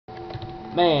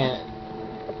Man,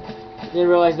 didn't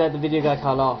realize that the video got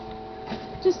cut off.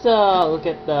 Just look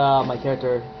at my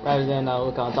character rather than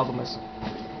look on top of my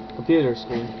computer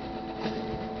screen.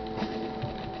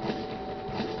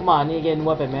 Come on, I need to get a new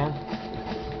weapon, man.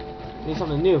 I need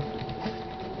something new.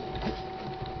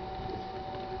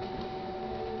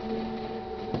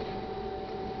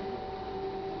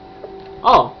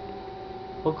 Oh!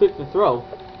 We'll click the throw.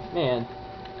 Man.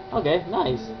 Okay,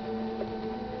 nice.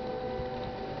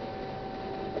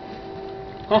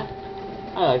 Heh.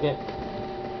 I like it.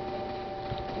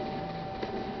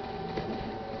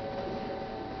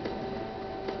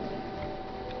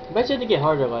 I bet you have to get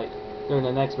harder, like, during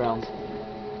the next rounds.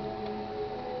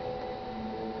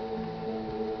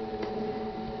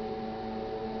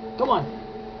 Come on!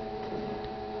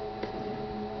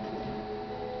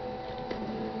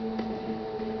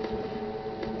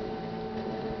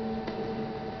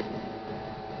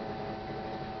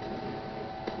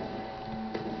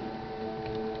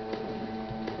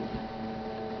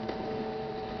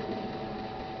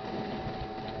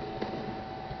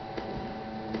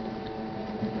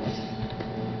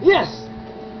 Yes!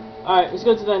 Alright, let's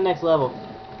go to the next level.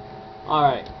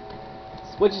 Alright.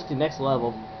 Switches to next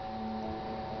level.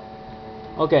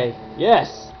 Okay,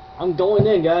 yes! I'm going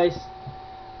in, guys.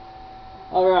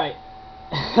 Alright.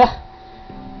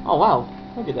 Oh, wow.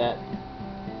 Look at that.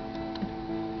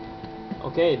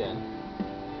 Okay, then.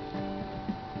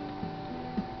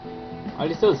 Are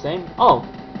they still the same? Oh!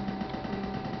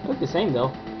 They look the same,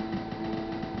 though.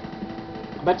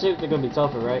 I bet you they're gonna be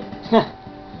tougher, right?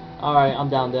 Alright, I'm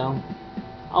down.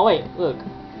 Oh wait, look.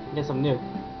 Get something new.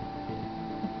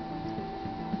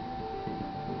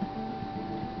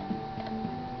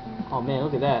 Oh man,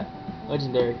 look at that.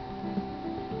 Legendary.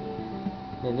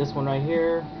 Then this one right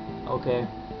here. Okay.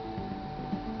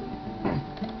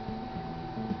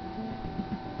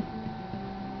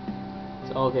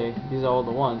 So, okay, these are all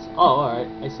the ones. Oh, alright,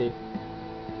 I see.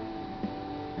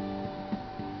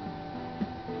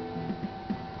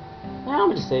 Now I'm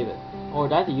gonna just save it. Or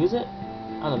did I have to use it?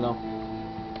 I don't know.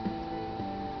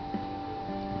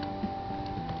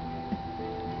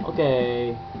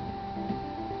 Okay.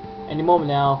 Any moment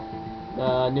now,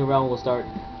 the new round will start.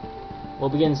 We'll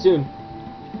begin soon.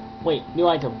 Wait, new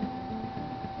item.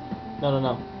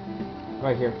 No.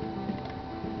 Right here.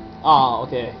 Ah,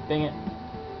 okay. Dang it.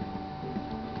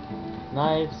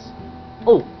 Knives.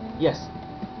 Oh, yes.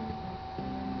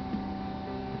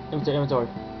 Inventory.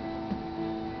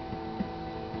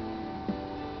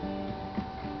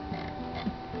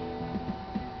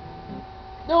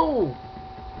 No!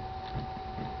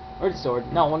 Earth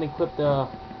sword. Now I want to equip the...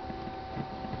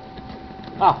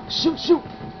 Ah! Shoot!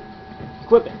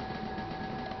 Equip it!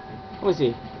 Let me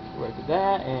see. Right to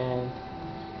that and...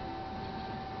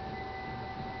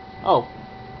 Oh.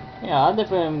 Yeah, I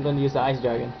definitely am going to use the ice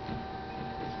dragon.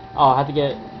 Oh, I have to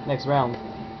get it next round.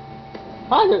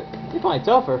 They're probably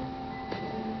tougher.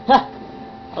 Ha!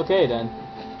 Okay then.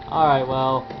 Alright,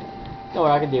 well... Don't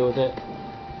worry, I can deal with it.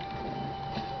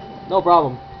 No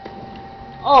problem.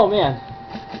 Oh man.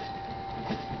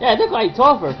 Yeah, they're quite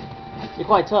tougher. They're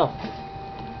quite tough.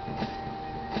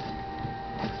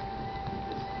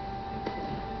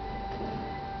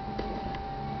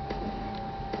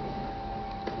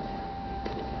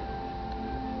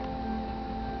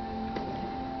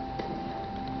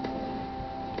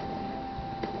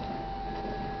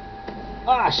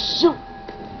 Ah, shoot!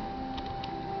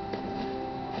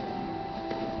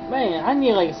 Man, I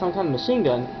need like some kind of machine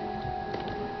gun.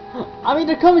 I mean,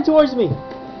 they're coming towards me!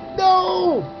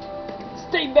 No!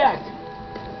 Stay back!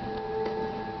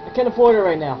 I can't afford it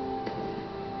right now.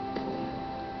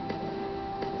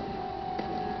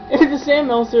 If the sand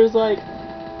monster is like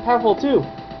powerful too.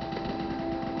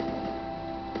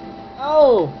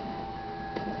 Oh!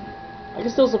 I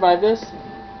can still survive this.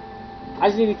 I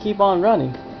just need to keep on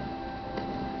running.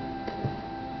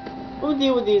 We'll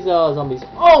deal with these zombies.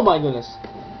 Oh my goodness!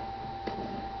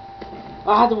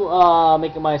 I have to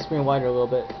make my screen wider a little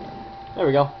bit. There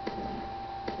we go.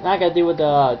 Now I gotta deal with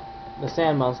the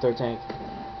sand monster tank.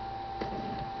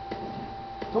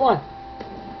 Come on.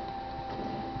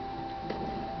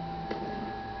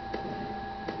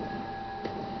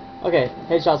 Okay,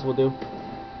 headshots will do.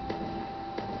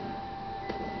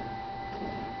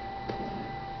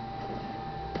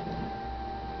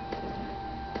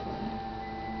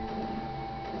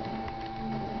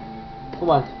 Come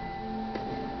on.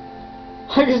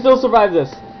 I can still survive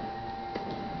this.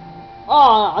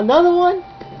 Oh, another one?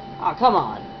 Oh, come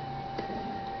on.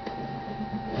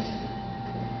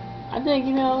 I didn't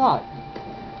give me a lot.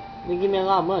 They give me a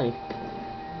lot of money.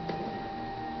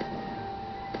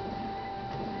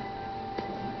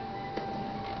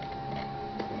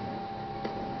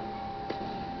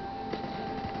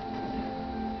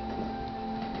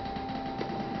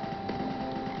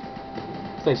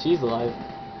 Looks like she's alive.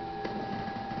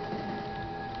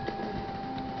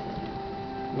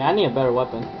 Man, I need a better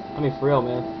weapon. I mean, for real,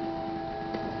 man.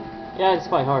 Yeah, it's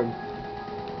quite hard.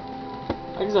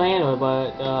 I can still handle it,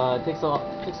 but it takes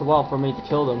a while for me to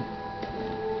kill them.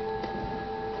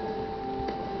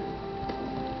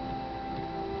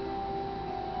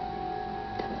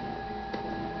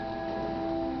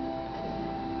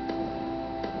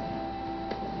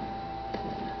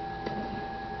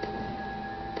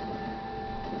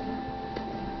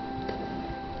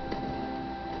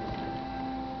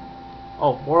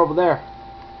 Oh, we're over there.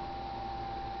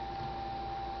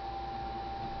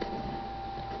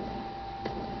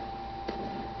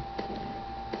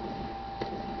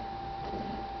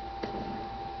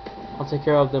 I'll take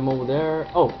care of them over there.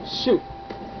 Oh, shoot.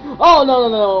 Oh, no, no,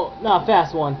 no. Not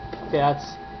fast one. Okay,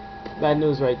 that's bad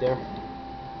news right there.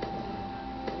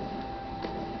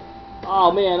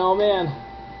 Oh, man, oh, man.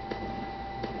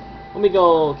 Let me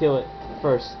go kill it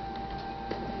first.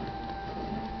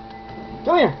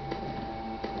 Come here.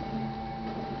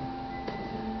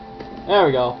 There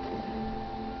we go.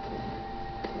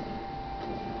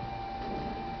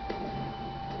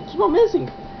 Keep on missing.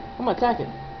 I'm gonna attack it.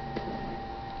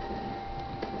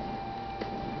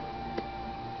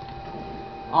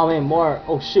 Oh man, more.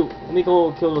 Oh shoot. Let me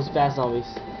go kill those fast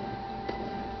zombies.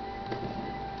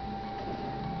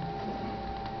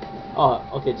 Oh,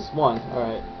 okay, just one.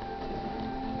 Alright.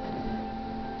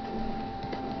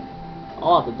 I'm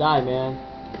about to die, man.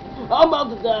 I'm about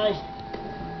to die.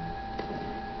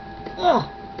 Ugh.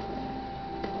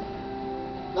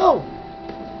 No!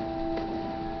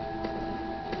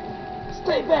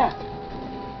 Stay back!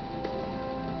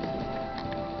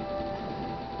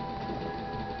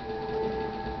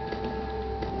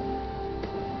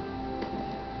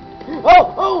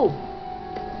 Oh! Oh!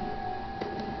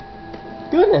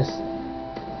 Goodness!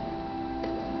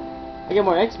 I get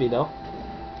more XP though.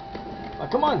 Oh,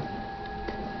 come on!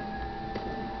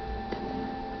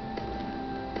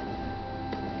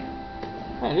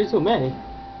 Man, there's too many.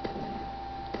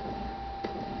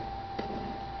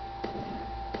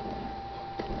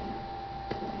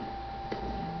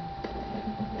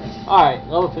 Alright,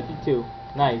 level 52.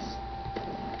 Nice.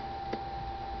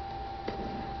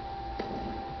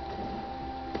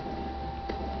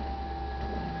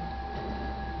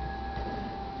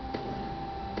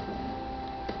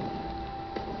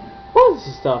 What is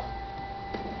this stuff?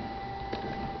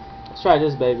 Let's try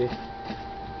this baby.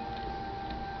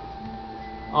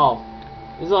 Oh,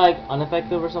 is it like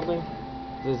ineffective or something?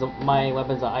 Is my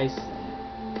weapons are ice?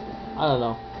 I don't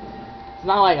know. It's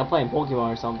not like I'm playing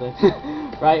Pokemon or something,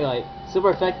 right? Like super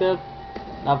effective,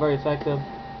 not very effective,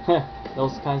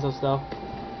 those kinds of stuff.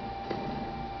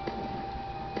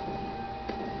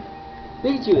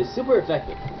 Pikachu is super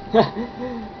effective,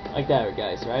 like that,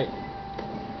 guys, right?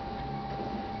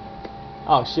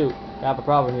 Oh shoot, I have a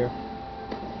problem here.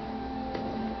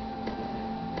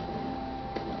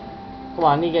 Come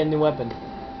on, I need to get a new weapon.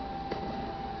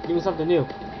 Give me something new.